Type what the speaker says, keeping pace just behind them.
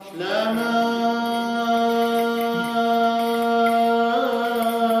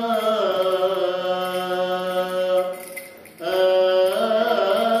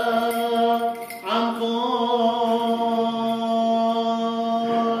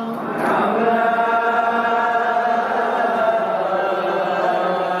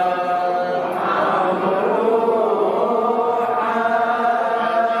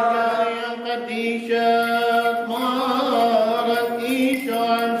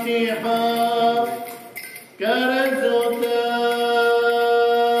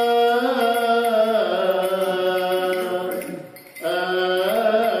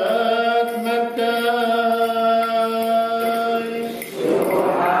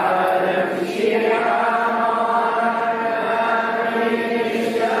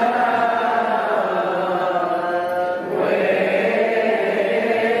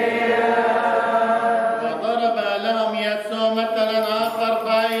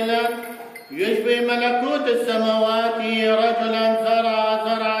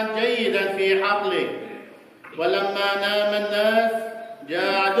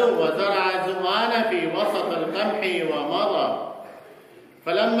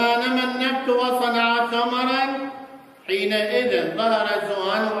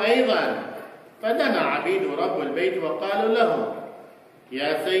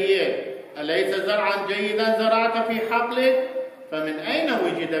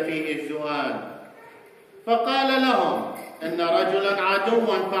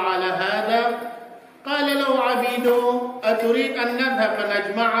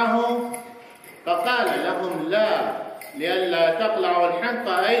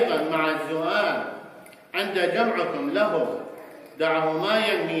دعهما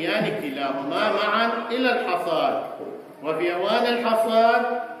ينميان كلاهما معا إلى الحصاد، وفي أوان الحصاد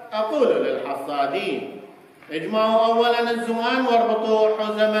أقول للحصادين اجمعوا أولا الزوان واربطوا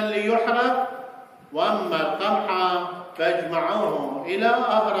حزما ليحرق، وأما القمح فاجمعوه إلى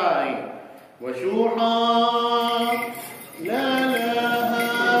أهرائي وشوحا لا لها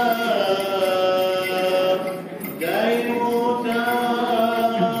ديموتا.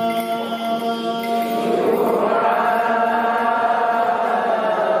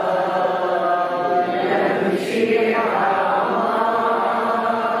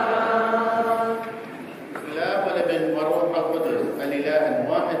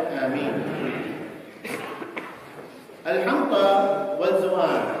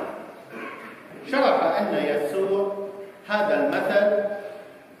 هذا المثل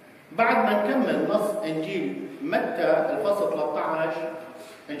بعد ما نكمل نص إنجيل متى الفصل 13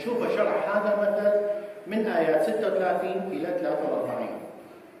 نشوف شرح هذا المثل من آيات 36 إلى 43.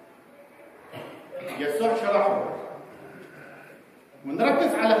 يسوع شرحه،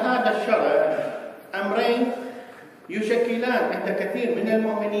 ونركز على هذا الشرح أمرين يشكلان عند كثير من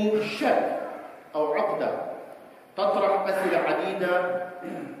المؤمنين شك أو عقدة تطرح أسئلة عديدة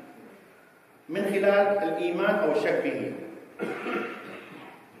من خلال الإيمان أو الشك به.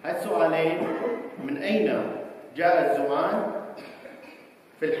 هالسؤالين: من أين جاء الزوان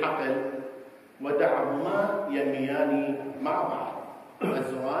في الحقل ودعهما ينميان مع بعض،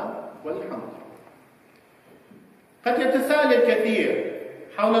 الزوان والحنطة. قد يتساءل الكثير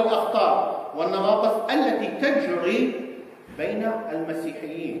حول الأخطاء والنواقص التي تجري بين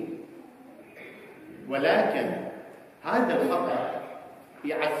المسيحيين، ولكن هذا الخطأ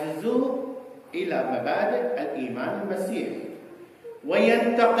يعززوه إلى مبادئ الإيمان المسيحي،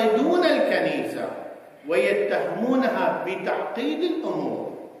 وينتقدون الكنيسة ويتهمونها بتعقيد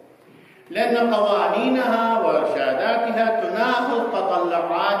الأمور، لأن قوانينها وإرشاداتها تناقض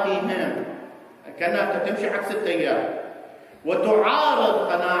تطلعاتهم كأنها تمشي عكس التيار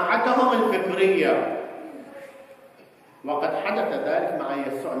وتعارض قناعتهم الفكرية. وقد حدث ذلك مع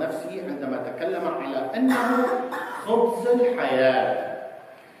يسوع نفسه عندما تكلم على أنه خبز الحياة.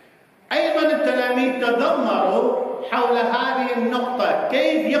 أيضا التلاميذ تذمروا حول هذه النقطة،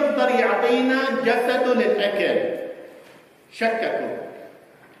 كيف يقدر يعطينا جسده للأكل؟ شككوا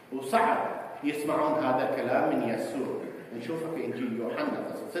وصعب يسمعون هذا الكلام من يسوع. نشوفه في إنجيل يوحنا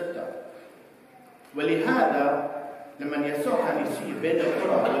فصل 6. ولهذا لما يسوع كان يسير بين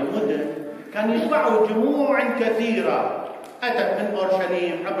القرى والمدن كان يتبعه جموع كثيرة أتت من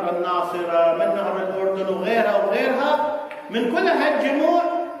أورشليم عبر الناصرة من نهر الأردن وغيرها وغيرها. من كل هالجموع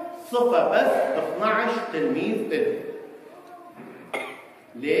صفى بس 12 تلميذ ابن.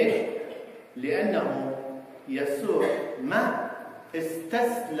 ليش؟ لأنه يسوع ما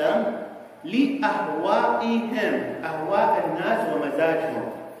استسلم لأهوائهم، أهواء الناس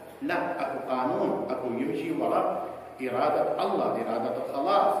ومزاجهم. لا، أكو قانون، أكو يمشي وراء إرادة الله، إرادة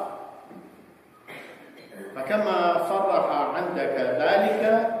الخلاص. فكما صرح عندك ذلك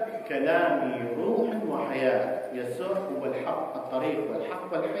كلامي روح وحياة. يسوع هو الحق، الطريق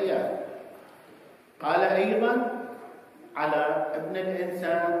والحق والحياة. قال أيضا على ابن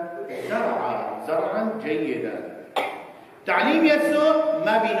الإنسان زرع زرعا جيدا. تعليم يسوع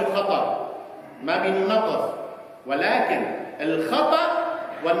ما بينه خطأ، ما بينه نقص، ولكن الخطأ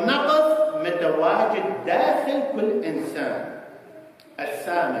والنقص متواجد داخل كل إنسان.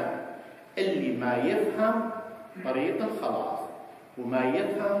 السامع اللي ما يفهم طريق الخلاص وما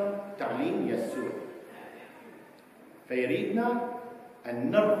يفهم تعليم يسوع، فيريدنا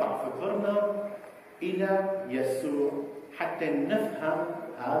أن نرفع فكرنا إلى يسوع حتى نفهم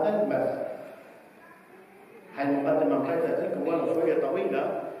هذا المثل. هاي المقدمة مكتبت لكم والله شوية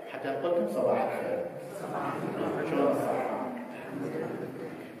طويلة حتى أقول لكم صباح الخير. شلون الصحة؟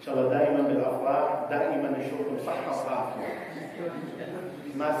 إن شاء الله دائما بالأفراح دائما نشوفكم صحة وعافية.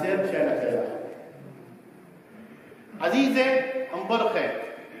 ما سير شيء خير. عزيزي انبرخي.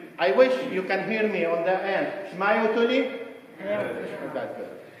 I wish you can hear me on the end. سمعتوا لي؟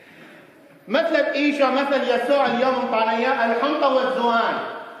 مثل بإيشا مثل يسوع اليوم انطانا اياه الحنطة والزوان.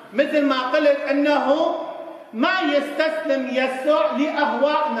 مثل ما قلت انه ما يستسلم يسوع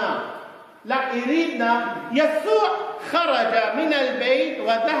لأهوائنا، لا يريدنا. يسوع خرج من البيت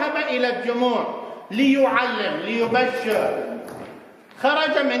وذهب إلى الجموع ليعلم ليبشر.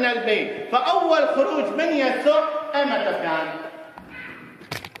 خرج من البيت، فأول خروج من يسوع أمتى كان؟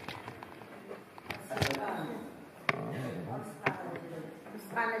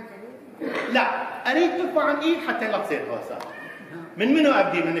 لا، أريد ترفع عن إيد حتى لا تصير غوصة. من منو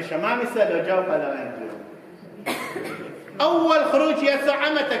أبدي؟ من الشمامسة لو جاوب على أنتم. أول خروج يسوع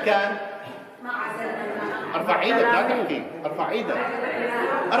متى كان؟ ارفع ايدك، لا تحكي. ارفع ايدك،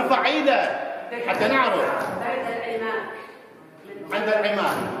 ارفع ايدك حتى نعرف. عند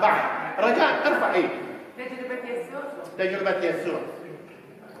العماد. بعد رجاء ارفع ايدك. تجربة يسوع. تجربة يسوع.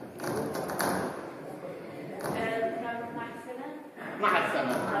 مع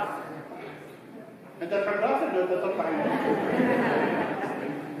السنة. انت تحب راسك ولا ترفع ايدك؟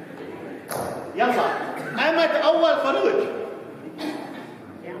 يلا، امتى اول خروج؟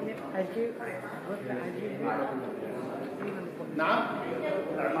 نعم.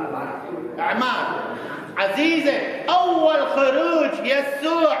 أعمال. عزيزي أول خروج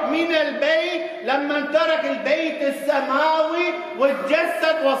يسوع من البيت لما ترك البيت السماوي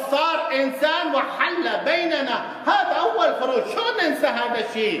وتجسد وصار إنسان وحل بيننا. هذا أول خروج. شو ننسى هذا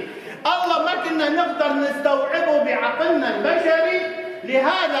الشيء؟ الله ما كنا نقدر نستوعبه بعقلنا البشري.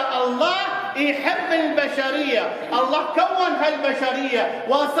 لهذا الله يحب البشرية. الله كون هالبشرية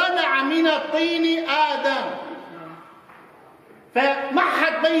وصنع من الطين آدم. فما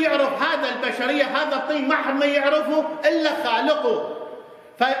حد ما يعرف هذا البشرية، هذا الطين ما حد ما يعرفه إلا خالقه.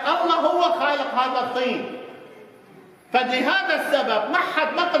 فالله هو خالق هذا الطين. فلهذا السبب ما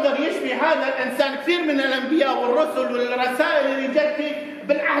حد ما قدر يشفي هذا الإنسان. كثير من الأنبياء والرسل والرسائل اللي جت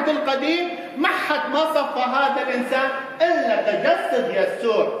بالعهد القديم ما حد ما صفى هذا الإنسان إلا تجسد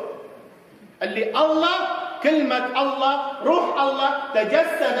يسوع، اللي الله كلمة الله روح الله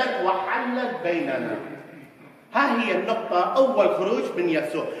تجسدت وحلت بيننا. ها هي النقطة، أول خروج من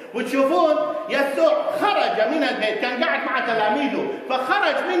يسوع. وتشوفون يسوع خرج من البيت، كان قاعد مع تلاميذه،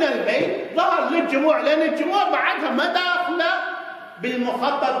 فخرج من البيت ظهر للجموع، لأن الجموع بعدها ما داخلة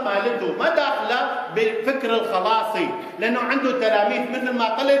بالمخطط مالته، ما داخلة بالفكر الخلاصي، لأنه عنده تلاميذ. مثل ما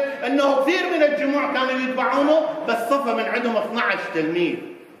قلت أنه كثير من الجموع كانوا يتبعونه، بس صفى من عندهم 12 تلميذ.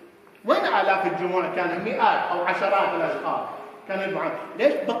 وين آلاف الجموع؟ كانوا مئات أو عشرات الأشخاص كانوا يتبعون.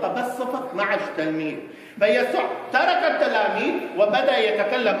 ليش بقى بس صفى 12 تلميذ؟ فيسوع ترك التلاميذ وبدأ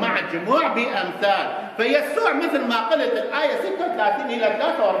يتكلم مع الجموع بأمثال. فيسوع مثل ما قلت الآية 36 إلى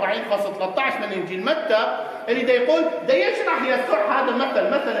 43 فصل 13 من إنجيل متى، اللي دا يقول دا يشرح يسوع هذا المثل،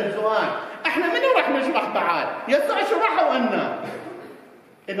 مثل الزوان. احنا منو راح نشرح بعد؟ يسوع شرحه لنا.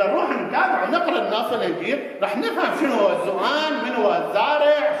 إذا نروح نتابع ونقرأ النص الإنجيل راح نفهم شنو هو الزوان، من هو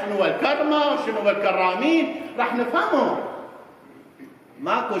الزارع، شنو هو الكرمة، شنو هو الكرامين، راح نفهمه.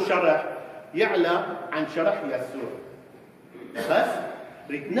 ماكو شرح يعلى عن شرح يسوع، بس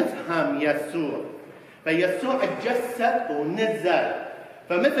نريد نفهم يسوع. فيسوع تجسد ونزل.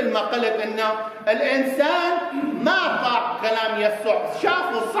 فمثل ما قلت انه الانسان ما طاق كلام يسوع،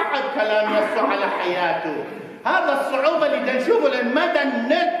 شاف وصعد كلام يسوع على حياته. هذا الصعوبة اللي نشوفه، لأن مدى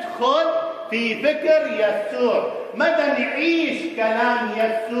ندخل في فكر يسوع، مدى نعيش كلام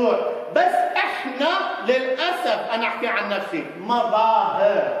يسوع. بس احنا للأسف، أنا أحكي عن نفسي،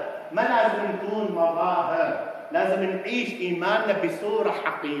 مظاهر. ما لازم نكون مظاهر، لازم نعيش إيماننا بصورة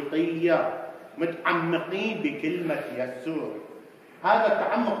حقيقية، متعمقين بكلمة يسوع. هذا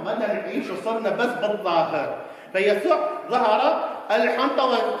التعمق بدنا نعيشه صرنا بس بالظاهر. فيسوع ظهر الحنطة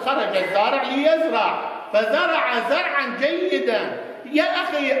وخرج الزارع ليزرع، فزرع زرعا جيدا. يا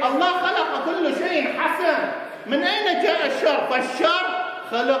أخي الله خلق كل شيء حسن، من أين جاء الشر؟ فالشر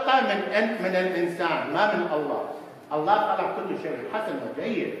خلق من الإنسان ما من الله. الله خلق كل شيء حسن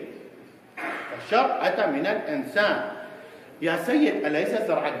وجيد، الشر أتى من الإنسان. يا سيد أليس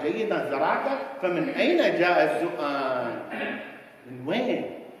زرعت جيدا زرعته؟ فمن أين جاء الزؤان؟ من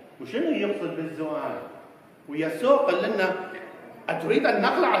وين؟ وشنو يقصد بالزؤان؟ ويسوع قال لنا أتريد أن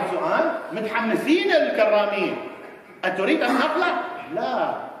نقلع الزؤان؟ متحمسين الكرامين، أتريد أن نقلع؟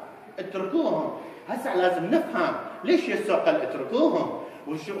 لا، اتركوهم. هسه لازم نفهم ليش يسوع قال اتركوهم.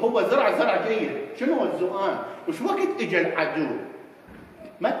 هو زرع جيد، شنو هو الزؤان؟ وش وقت اجى العدو؟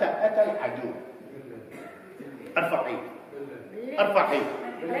 متى اتى العدو؟ ارفع ايد، ارفع ايد،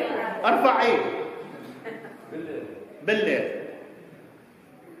 ارفع ايد. بالليل.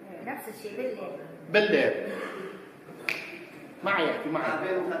 نفس الشيء بالليل. بالليل. معي احكي معي.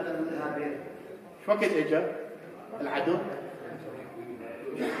 شو وقت اجى العدو؟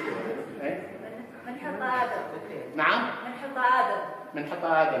 من حط آدم. نعم؟ من حط آدم. من حط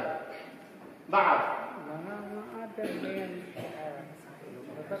آدم. بعد.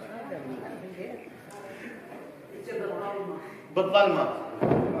 بالظلمة.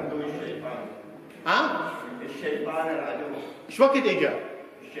 ها؟ الشيطان العدو. شو وقت اجى؟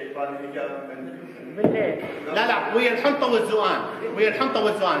 الشيطان اجى بالليل. لا ويا الحنطة والزؤان، ويا الحنطة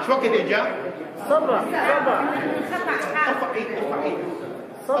والزؤان، شو وقت اجى؟ صبح. ارفع ايد، ارفع ايد.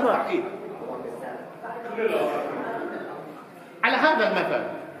 صبح. ارفع ايد. على هذا المثل،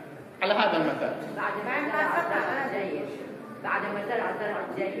 على هذا المثل. بعد ما زرع جيد، بعد ما زرع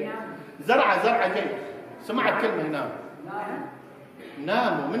جيد. زرع جيد. سمعت كلمة هنا.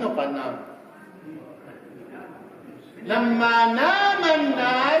 ناموا، منو قال نام؟ لما نام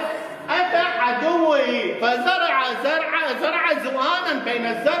الناس أتى عدوه فزرع زرع زؤانا بين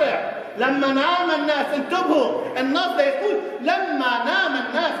الزرع. لما نام الناس، انتبهوا، النص يقول لما نام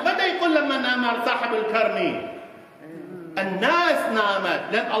الناس، متى يقول لما نام صاحب الكرم؟ الناس نامت،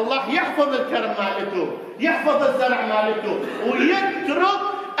 لأن الله يحفظ الكرم مالته، يحفظ الزرع مالته، ويترك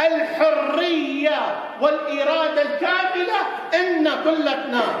الحرية والإرادة الكاملة إن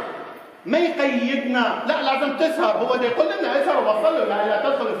كلتنا ما يقيدنا. لا لازم تسهر، هو ده يقول لنا اسهروا وصلوا لا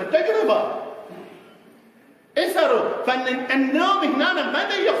تدخلوا في التجربة، اسهروا. فالنوم هنا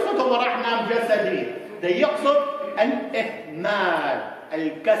ماذا يقصد؟ هو راح نام جسدي، ده يقصد الإهمال،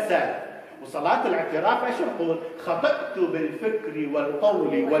 الكسل. وصلاة الاعتراف ايش نقول؟ خطأت بالفكر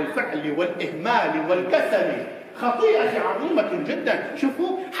والقول والفعل والإهمال والكسل، خطيئة عظيمة جدا.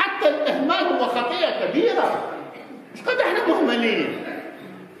 شوفوا حتى الإهمال هو خطيئة كبيرة. ايش قد احنا مهملين،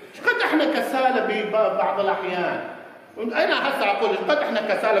 ايش قد احنا كسالى ببعض الأحيان. أنا هسه أقول قد احنا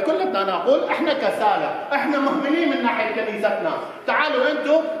كسالى، كلنا أنا أقول احنا كسالى، احنا مهملين من ناحية كنيستنا. تعالوا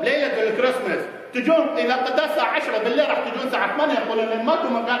أنتم ليلة الكريسماس تجون إذا قداس الساعة 10 بالليل راح تجون الساعة 8 يقولون لنا ماكو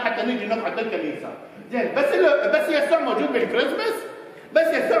مكان حتى نيجي نقعد بالكنيسة. زين بس يسوع موجود بالكريسماس؟ بس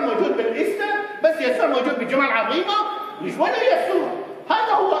يسوع موجود بالإيستر؟ بس يسوع موجود بالجمعة العظيمة؟ ليش ولا يسوع؟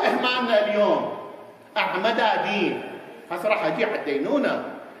 هذا هو إهمالنا اليوم. مدى أدين؟ هسه راح أجي على الدينونة.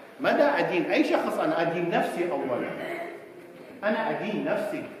 مدى أدين أي شخص؟ أنا أدين نفسي أولا. أنا أدين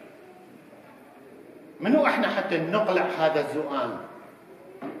نفسي. منو إحنا حتى نقلع هذا الزؤان؟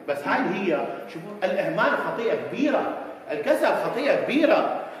 بس هاي هي، شوفوا الإهمال خطيئة كبيرة، الكسل خطيئة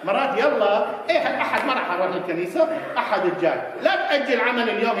كبيرة. مرات يلا الأحد ما راح أروح الكنيسة، أحد الجاي، لا تأجل عمل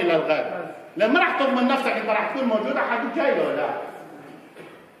اليوم إلى الغد، لأن ما راح تضمن نفسك أنت راح تكون موجود أحد الجاي ولا لا.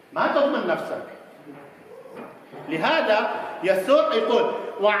 ما تضمن نفسك. لهذا يسوع يقول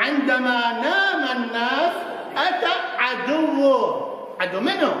وعندما نام الناس أتى عدوه. عدو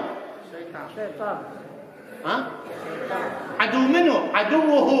منه؟ شيطان. ها؟ عدو منه؟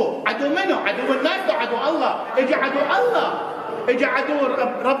 عدوه. عدو منه؟ عدو الناس وعدو الله. اجى عدو الله، اجى عدو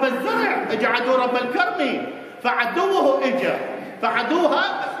رب الزرع، اجى عدو رب الكرم. فعدوه اجى، فعدوها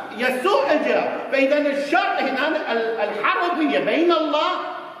يسوع اجى. فاذا الشر هنا الحرب هي بين الله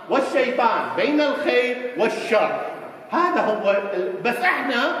والشيطان، بين الخير والشر. هذا هو بس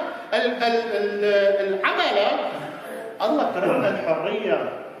احنا العمل الله تركنا الحريه،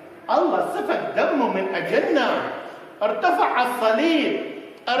 الله سفك دمه من أجلنا، ارتفع على الصليب،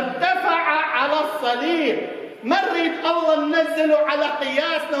 ارتفع على الصليب. ما نريد الله ننزله على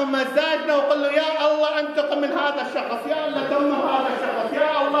قياسنا ومزاجنا وقل له يا الله انتقم من هذا الشخص، يا الله دمر هذا الشخص،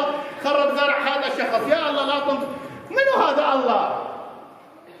 يا الله خرب زرع هذا الشخص، يا الله لا تنصر. منو هذا الله؟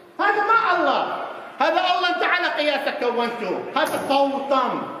 هذا ما الله، هذا الله انت على قياسك كونته، هذا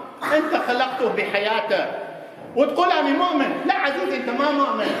طوطم انت خلقته بحياتك. وتقول أنا مؤمن، لا عزيزي أنت ما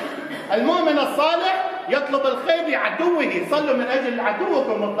مؤمن. المؤمن الصالح يطلب الخير لعدوه. صلوا من أجل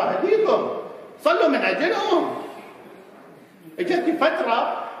عدوكم مضطهديكم، صلوا من أجلهم. اجت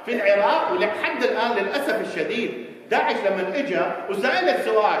فترة في العراق ولحد الآن للأسف الشديد داعش لما اجى وسألت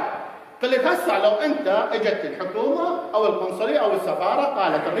سؤال، قلت هسه لو أنت اجت الحكومة أو القنصلية أو السفارة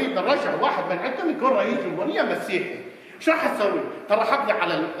قالت نريد نرشح واحد من عندكم يكون رئيس جمهورية مسيحي، شو راح تسوي؟ ترى حقضي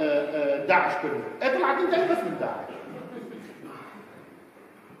على داعش كله. طلعت انت بس من داعش.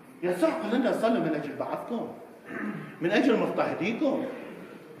 يسوع قال لنا صلوا من اجل بعضكم، من اجل مضطهديكم.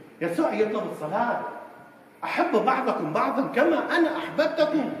 يسوع يطلب الصلاة، احبوا بعضكم بعضا كما انا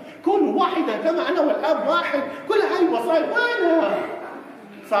احببتكم، كونوا واحدا كما انا والاب واحد. كل هاي الوصايا وينها؟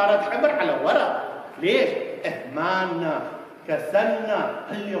 صارت حبر على ورق. ليش؟ اهمالنا، كسلنا،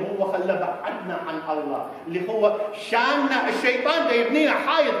 اللي هو خلى بعدنا عن الله، اللي هو شاننا. الشيطان ده يبنينا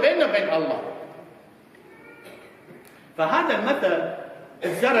حائط بيننا وبين الله. فهذا المثل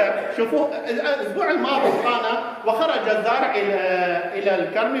الزرع، شوفوا الاسبوع الماضي قرانا وخرج الزارع الى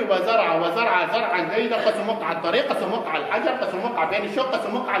الكرم وزرع زرعا جيدا، قسم وقع الطريق، قسم وقع الحجر، قسم وقع بين الشوك،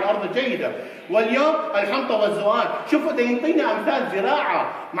 قسم وقع الارض الجيده. واليوم الحنطه والزوان. شوفوا ده يعطينا امثال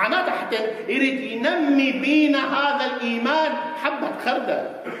زراعه، معناته حتى يريد ينمي بينا هذا الايمان حبه خردل،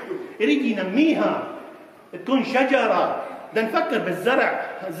 يريد ينميها تكون شجره. بدنا نفكر بالزرع،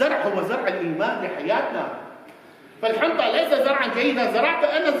 الزرع هو زرع الايمان لحياتنا. فالحنطة ليس زرعا جيدا زرعت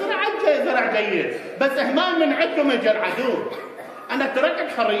أنا، زرع جيد، بس إهمال من عندكم يا العدو. أنا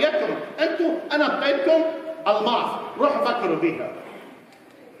تركت حريتكم، أنتم أنا أعطيتكم الماس، روحوا فكروا بها.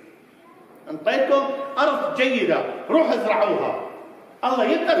 أعطيتكم أرض جيدة، روحوا ازرعوها. الله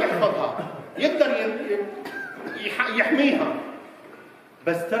يقدر يحفظها، يقدر يحميها،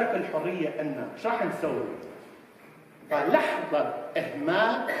 بس ترك الحرية أنا، شو راح نسوي؟ فلحظة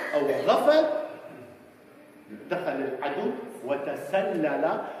إهمال أو غفل دخل العدو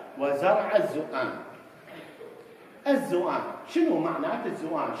وتسلل وزرع الزؤان. الزؤان شنو معنات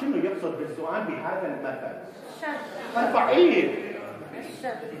الزؤان؟ شنو يقصد بالزؤان بهذا المثل؟ الفعيل،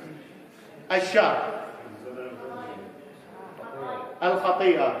 الشر،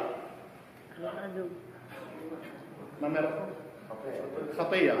 الخطيئة،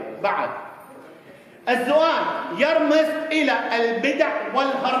 خطيئة. بعد الزؤان يرمز إلى البدع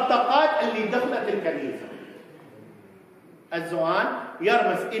والهرطقات اللي دخلت الكنيسة. الزؤان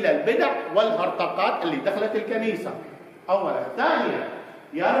يرمز إلى البدع والهرطقات اللي دخلت الكنيسة أولا. ثانيا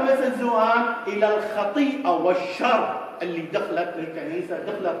يرمز الزؤان إلى الخطيئة والشر اللي دخلت الكنيسة،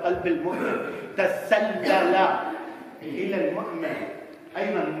 دخلت قلب المؤمن، تسلل إلى المؤمن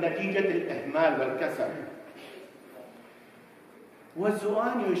أيضا نتيجة الإهمال والكسل.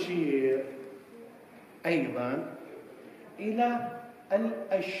 والزؤان يشير أيضا إلى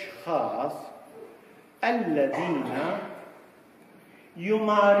الأشخاص الذين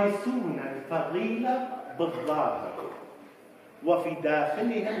يمارسون الفضيلة بالظاهر وفي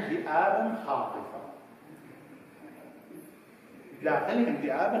داخلهم ذئاب خاطفة. داخلهم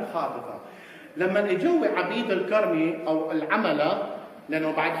ذئاب خاطفة. لما اجوا عبيد الكرمي او العملة،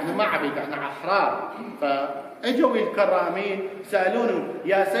 لانه بعد احنا ما عبيد احنا احرار، فاجوا الكرامين سالونه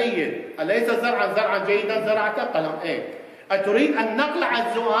يا سيد اليس زرعا جيدا زرعته؟ قال لهم ايه. اتريد ان نقلع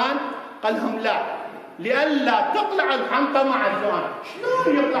الزؤان؟ قال لهم لا، لئلا تقلع الحنطة مع الزؤان.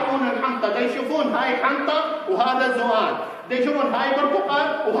 شلون يقلعون الحنطة؟ دا يشوفون هاي حنطة وهذا زؤان، دا يشوفون هاي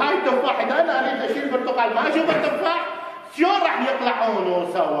برتقال وهاي تفاح، اذا انا اريد اشيل برتقال ما اشوف التفاح، شلون راح يقلعونه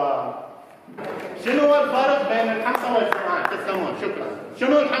سوا؟ شنو هو الفرق بين الحنطة والزؤان؟ تسمون شكرا.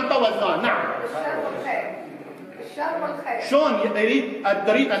 شنو الحنطة والزؤان؟ نعم. الشر والخير. شلون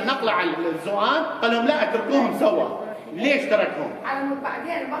تريد ان نقلع الزؤان؟ قال لهم لا اتركوهم سوا. ليش تركهم؟ على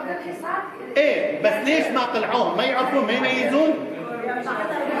بعدين وقت الحصاد. ايه بس ليش ما قلعوهم؟ ما يعرفون ما يميزون؟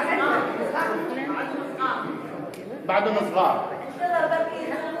 بعدهم صغار.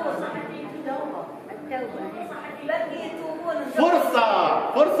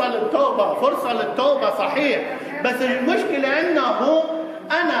 فرصة للتوبة صحيح، بس المشكلة انه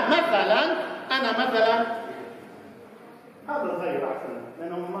انا مثلا هذا صغير احسن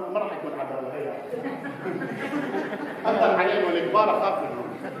لانه ما راح يكون عبر الغير. افضل عليهم والكبار اخاف منهم.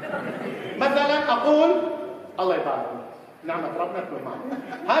 مثلا اقول الله يبارك نعمة ربنا تكون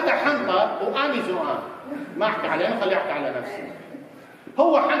معي. هذا حنطة وأنا زؤان. ما احكي عليه، خليه يحكي على نفسي.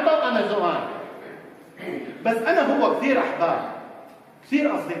 هو حنطة وأنا زؤان. بس أنا هو كثير أحباب،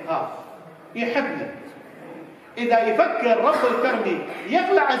 كثير أصدقاء، يحبني. إذا يفكر رب الكرمي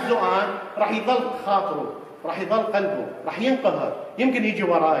يقلع الزؤان راح يضل خاطره، راح يضل قلبه، راح ينقهر، يمكن يجي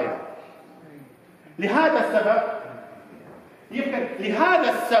ورايا. لهذا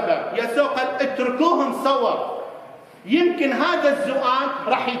السبب يسوع قال اتركوهم سوا، يمكن هذا الزؤان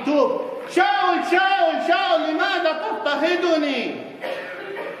راح يتوب. شاول شاول شاول لماذا تضطهدني؟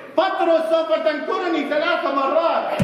 بطرس سوف تنكرني 3